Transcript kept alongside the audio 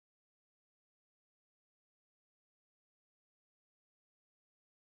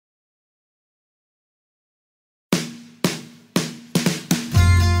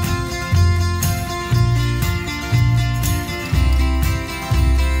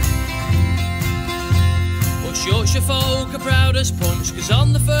Us Yorkshire folk are proud as punch, 'cause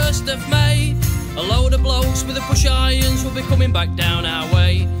on the 1st of May a load of blokes with the push irons will be coming back down our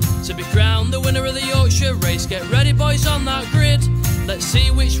way to be crowned the winner of the Yorkshire race. Get ready boys on that grid, let's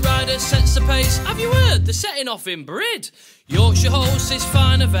see which rider sets the pace. Have you heard they're setting off in Brid? Yorkshire hosts this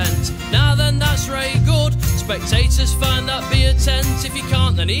fine event, now then that's right good. Spectators find that beer tent, if you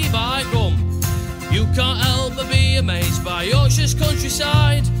can't then e-buy gum. You can't help but be amazed by Yorkshire's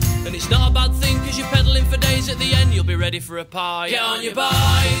countryside, and it's not a bad thing 'cause you're pedalling for days, at the end you'll be ready for a pie. Get on your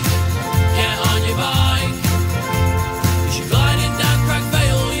bike, get on your bike, 'cause you're gliding down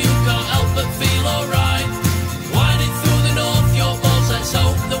Craigvale, you can't help but feel alright. Winding through the North York Moors, let's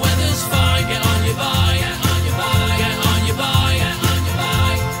hope the weather's fine. Get on your bike, get on your bike, get on your bike, get on your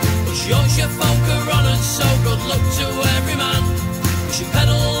bike. 'Cause Yorkshire folk are honoured, so good luck to every man. 'Cause you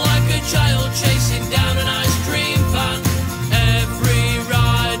pedal like a child chasing down an ice cream van. Every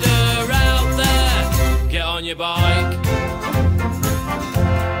rider out there, get on your bike.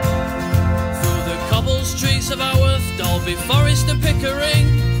 Through the cobbled streets of Haworth, Dalby, Forest and Pickering,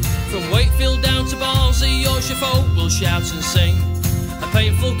 from Wakefield down to Barnsley, Yorkshire folk will shout and sing. A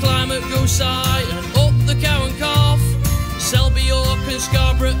painful climb at Gooseye and up the Cow and Calf, Selby, York and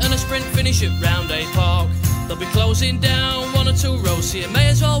Scarborough, and a sprint finish at Roundhay Park. They'll be closing down 1 or 2 rows here, may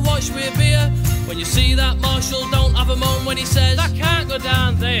as well watch with beer. When you see that marshal, don't have a moan when he says, "I can't go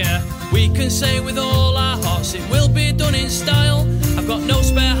down there." We can say with all our hearts, it will be done in style. I've got no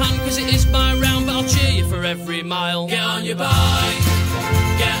spare hand 'cause it is my round, but I'll cheer you for every mile. Get on your bike,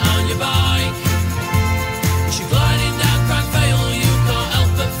 get on your bike, 'cause you're gliding down Craigvale, you can't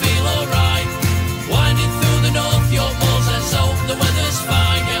help but feel alright. Winding through the North York Moors, let's hope the weather's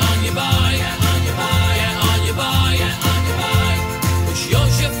fine. Get on your bike, get on your bike, get on your bike, get on your bike. 'Cause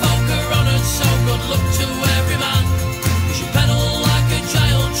Yorkshire folk are honoured, so good luck to every man. 'Cause you pedal like a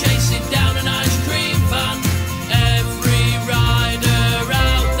child chasing down an ice cream van. Every rider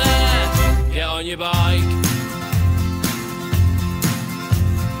out there, get on your bike.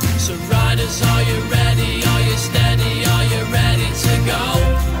 So riders, are you ready? Are you steady? Are you ready to go?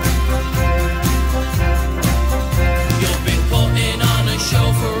 You'll be putting on a show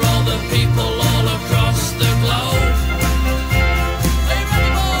for all the people all across the globe. Are you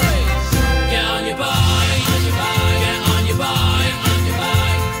ready, boys? Get on your bike, on your bike, get on your bike, on your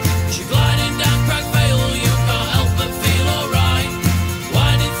bike. 'Cause you're gliding down Craigvale, you can't help but feel alright.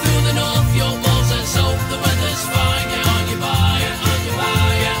 Winding through the North York Moors, let's hope the weather's fine. Get on your bike, get on your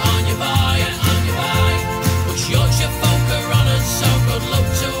bike, get on your bike, get on your bike. 'Cause Yorkshire folk are honoured, so good luck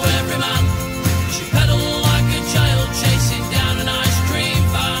to every man. 'Cause you pedal like a child chasing down an ice cream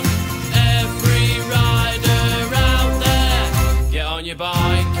van. Every rider out there, get on your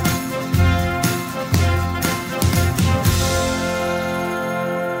bike.